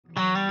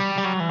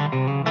Hey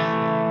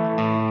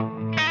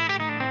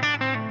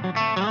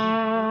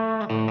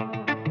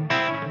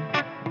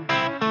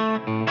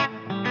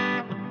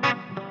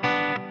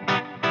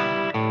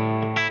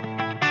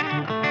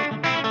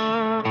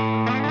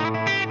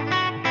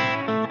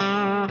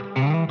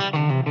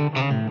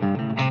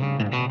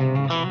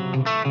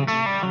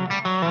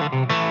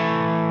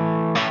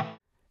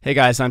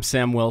guys, I'm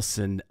Sam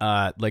Wilson.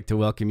 I'd like to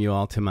welcome you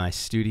all to my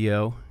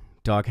studio,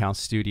 Doghouse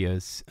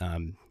Studios.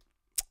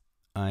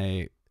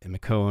 I am a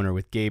co-owner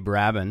with Gabe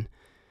Rabin,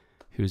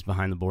 who's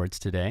behind the boards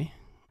today.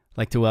 I'd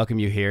like to welcome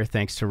you here.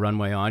 Thanks to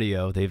Runway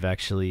Audio, they've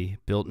actually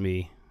built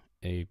me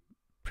a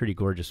pretty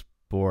gorgeous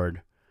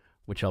board,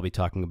 which I'll be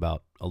talking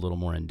about a little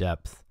more in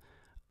depth.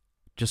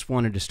 Just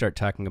wanted to start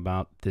talking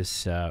about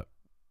this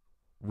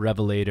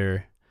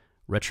Revelator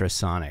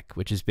RetroSonic,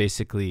 which is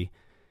basically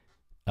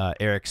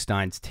Eric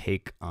Stein's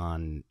take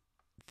on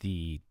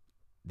the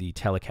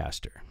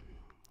Telecaster.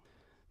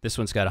 This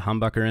one's got a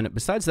humbucker in it.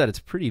 Besides that, it's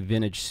pretty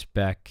vintage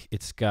spec.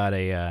 It's got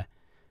a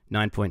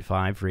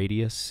 9.5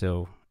 radius,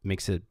 so it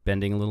makes it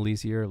bending a little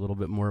easier, a little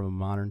bit more of a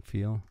modern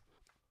feel.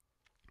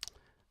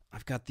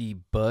 I've got the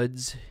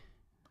Buds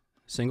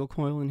single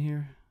coil in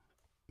here,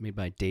 made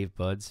by Dave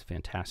Buds,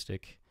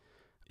 fantastic.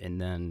 And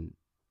then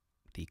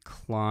the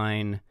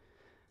Klein,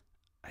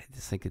 I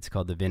just think it's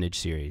called the Vintage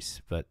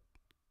Series, but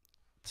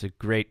it's a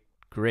great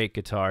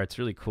guitar. It's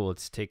really cool.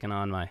 It's taken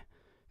on my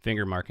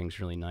finger markings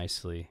really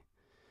nicely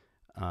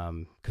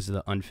because of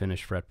the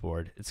unfinished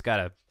fretboard. It's got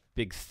a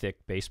big,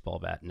 thick baseball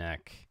bat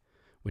neck,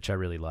 which I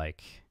really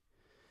like.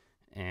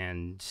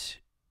 And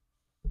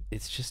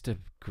it's just a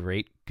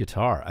great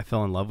guitar. I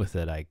fell in love with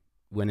it. I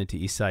went into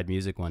East Side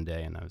Music one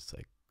day, and I was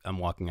like, I'm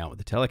walking out with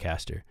the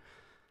Telecaster.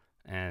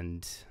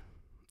 And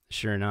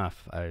sure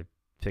enough, I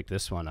picked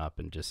this one up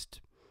and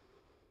just,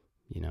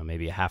 you know,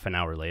 maybe a half an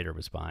hour later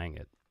was buying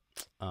it.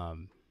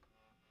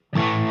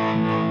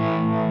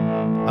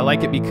 I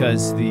like it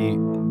because the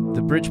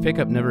bridge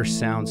pickup never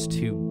sounds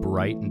too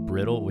bright and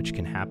brittle, which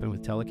can happen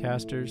with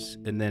Telecasters.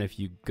 And then if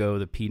you go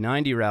the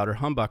P90 route or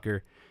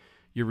humbucker,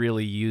 you're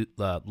really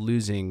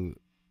losing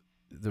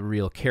the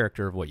real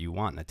character of what you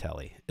want in a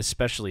Tele,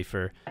 especially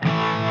for,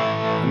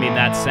 I mean,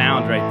 that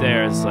sound right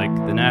there is like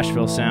the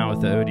Nashville sound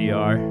with the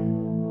ODR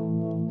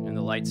and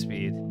the light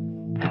speed.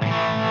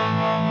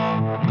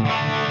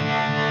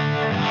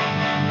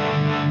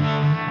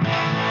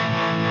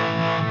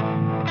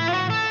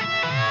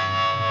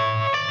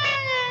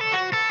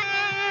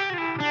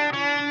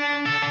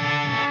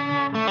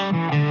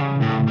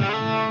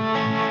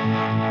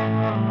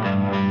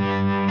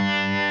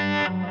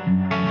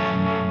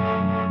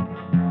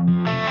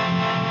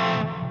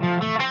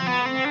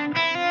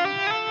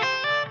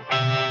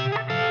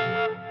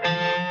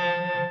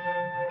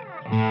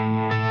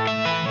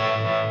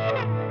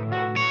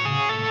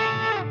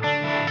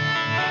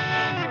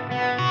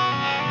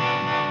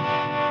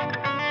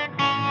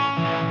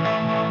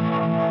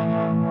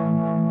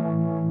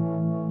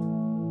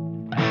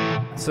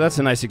 So that's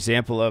a nice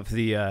example of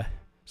the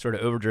sort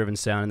of overdriven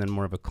sound and then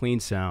more of a clean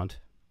sound.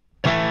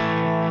 Kind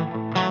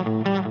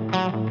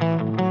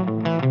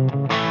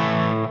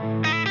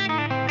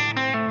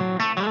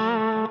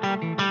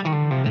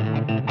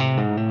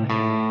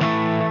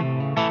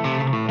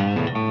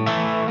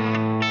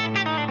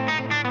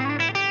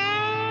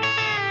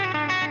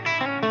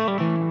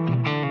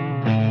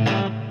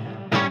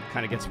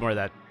of gets more of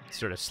that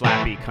sort of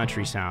slappy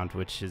country sound,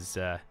 which is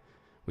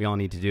we all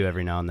need to do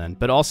every now and then.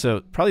 But also,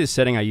 probably the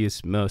setting I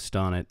use most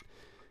on it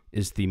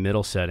is the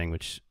middle setting,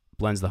 which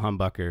blends the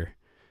humbucker.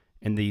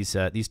 And these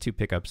two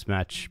pickups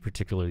match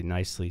particularly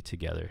nicely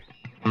together.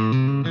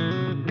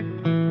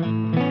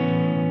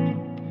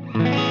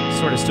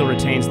 Sort of still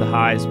retains the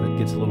highs, but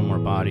gets a little more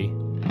body.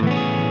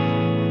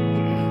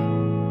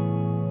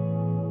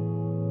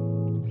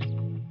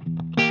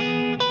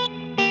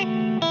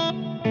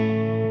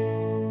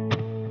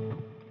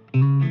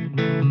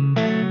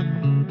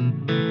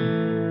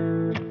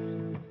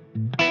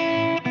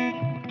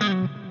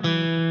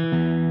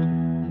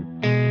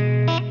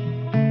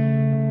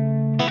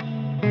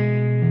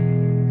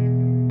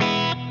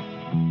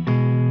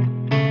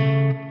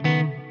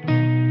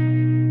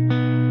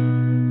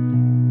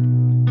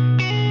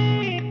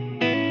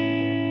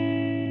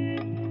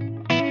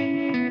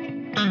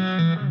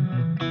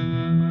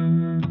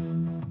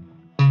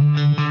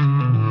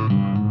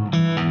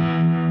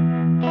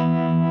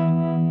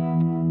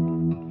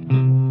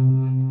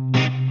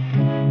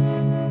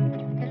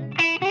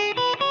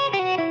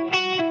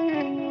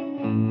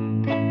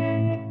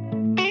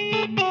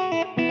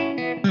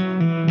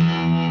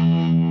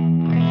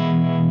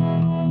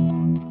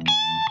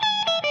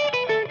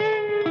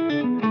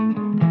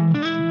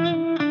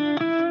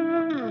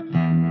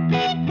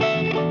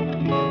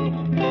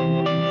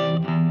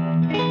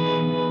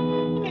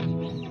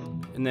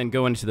 And then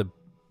go into the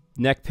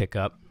neck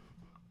pickup.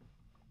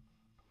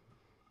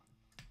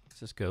 Let's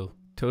just go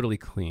totally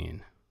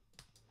clean.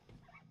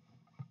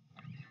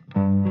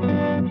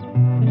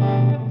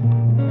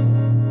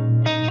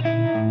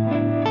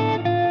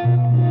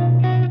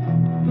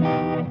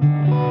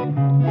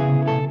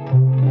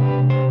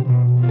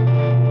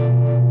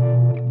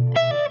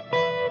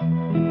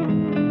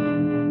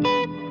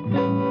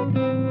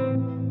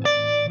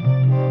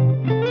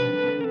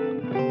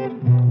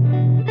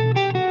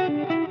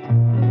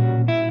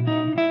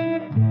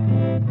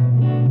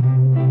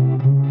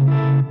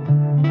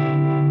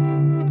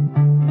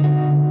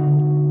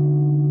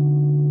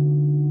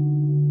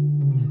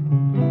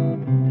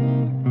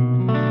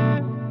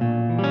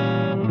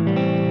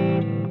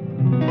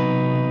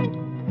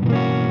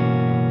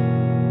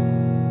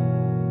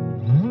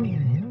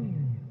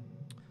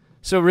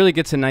 So it really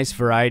gets a nice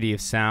variety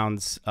of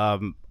sounds.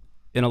 In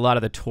a lot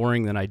of the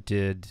touring that I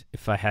did,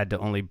 if I had to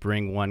only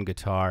bring one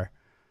guitar,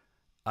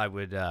 I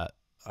would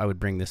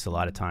bring this a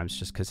lot of times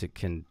just because it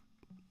can,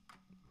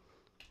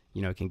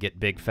 it can get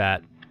big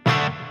fat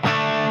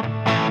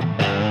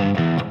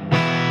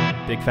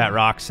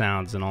rock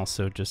sounds, and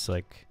also just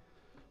like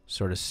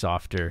sort of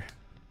softer,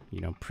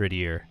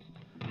 prettier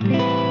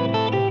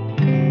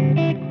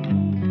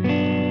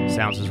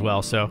sounds as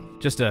well. So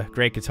just a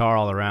great guitar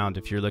all around.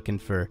 If you're looking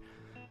for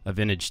a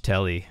vintage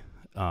Tele,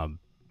 I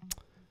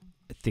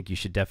think you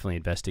should definitely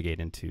investigate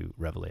into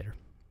Revelator.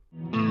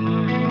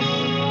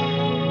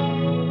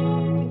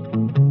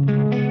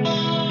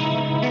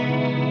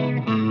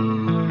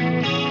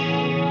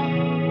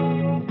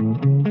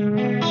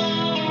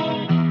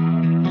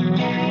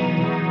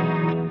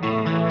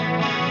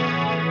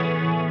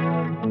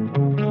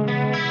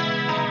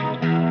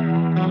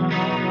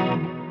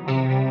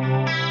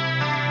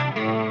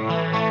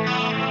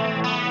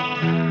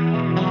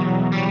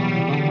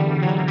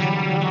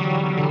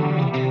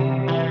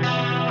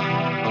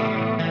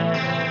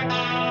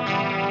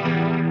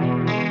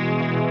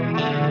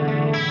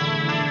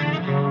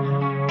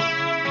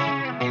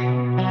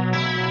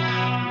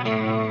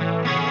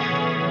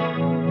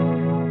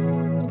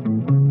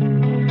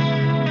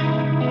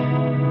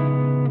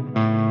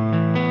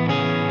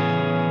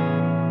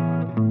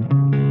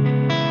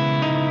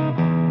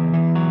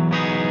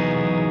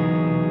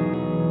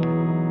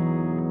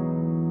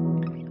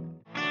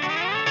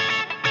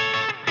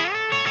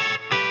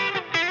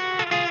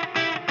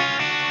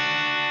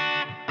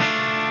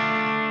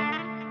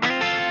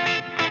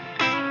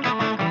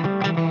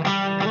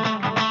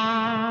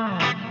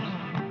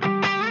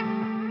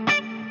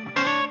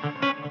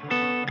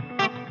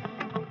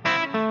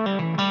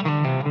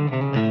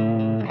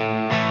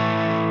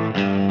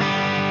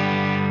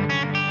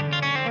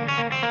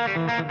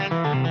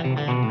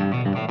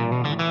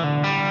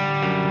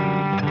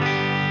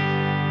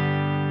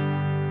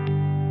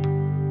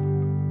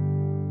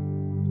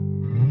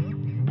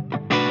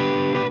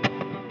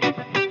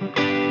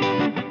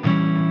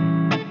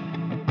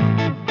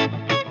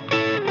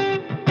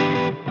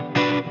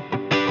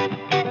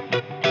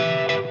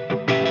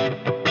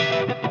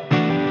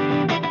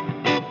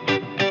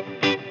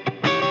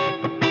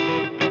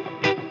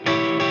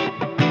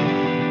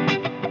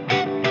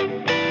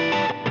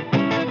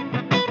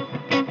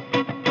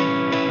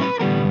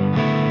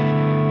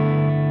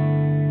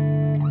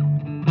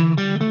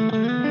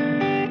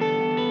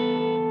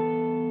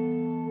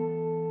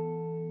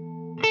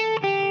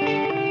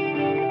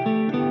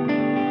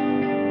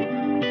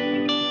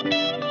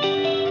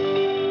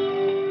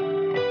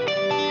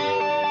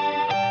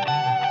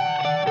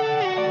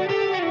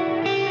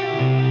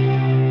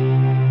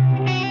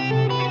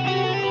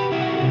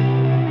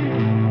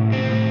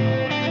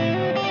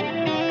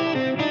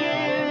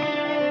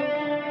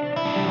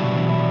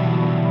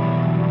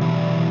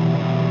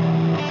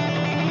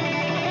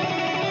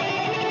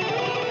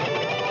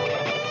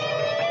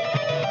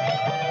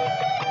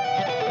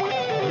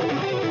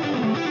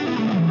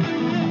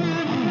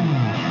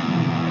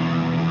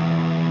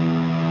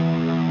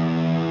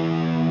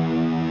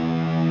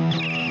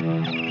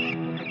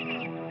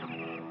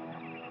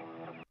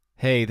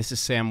 Hey, this is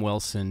Sam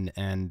Wilson,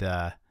 and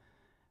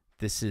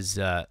this is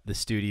the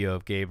studio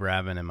of Gabe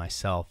Rabin and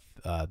myself,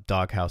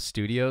 Doghouse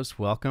Studios.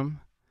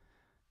 Welcome.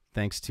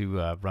 Thanks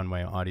to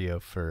Runway Audio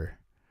for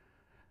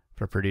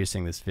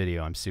producing this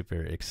video. I'm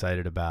super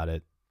excited about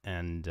it.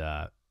 And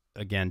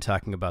again,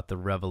 talking about the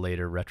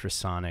Revelator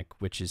RetroSonic,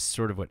 which is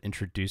sort of what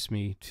introduced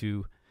me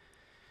to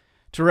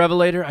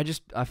Revelator.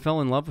 I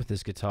fell in love with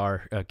this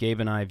guitar. Gabe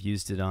and I have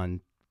used it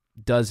on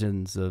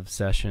dozens of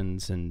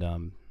sessions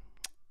and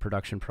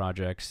production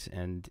projects,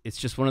 and it's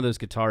just one of those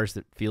guitars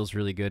that feels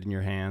really good in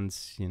your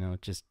hands. You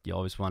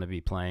always want to be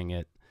playing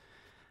it.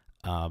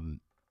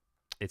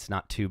 It's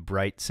not too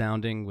bright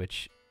sounding,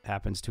 which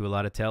happens to a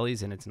lot of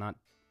Teles, and it's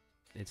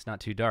not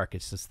too dark.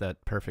 It's just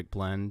that perfect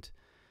blend.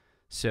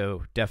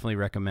 So definitely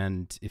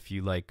recommend, if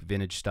you like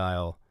vintage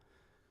style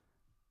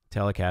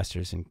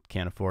Telecasters and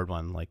can't afford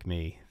one like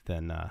me,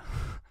 then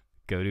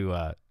go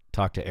to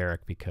talk to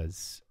Eric,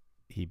 because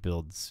he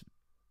builds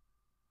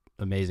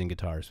amazing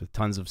guitars with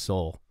tons of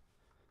soul.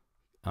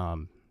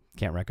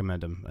 Can't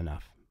recommend them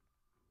enough.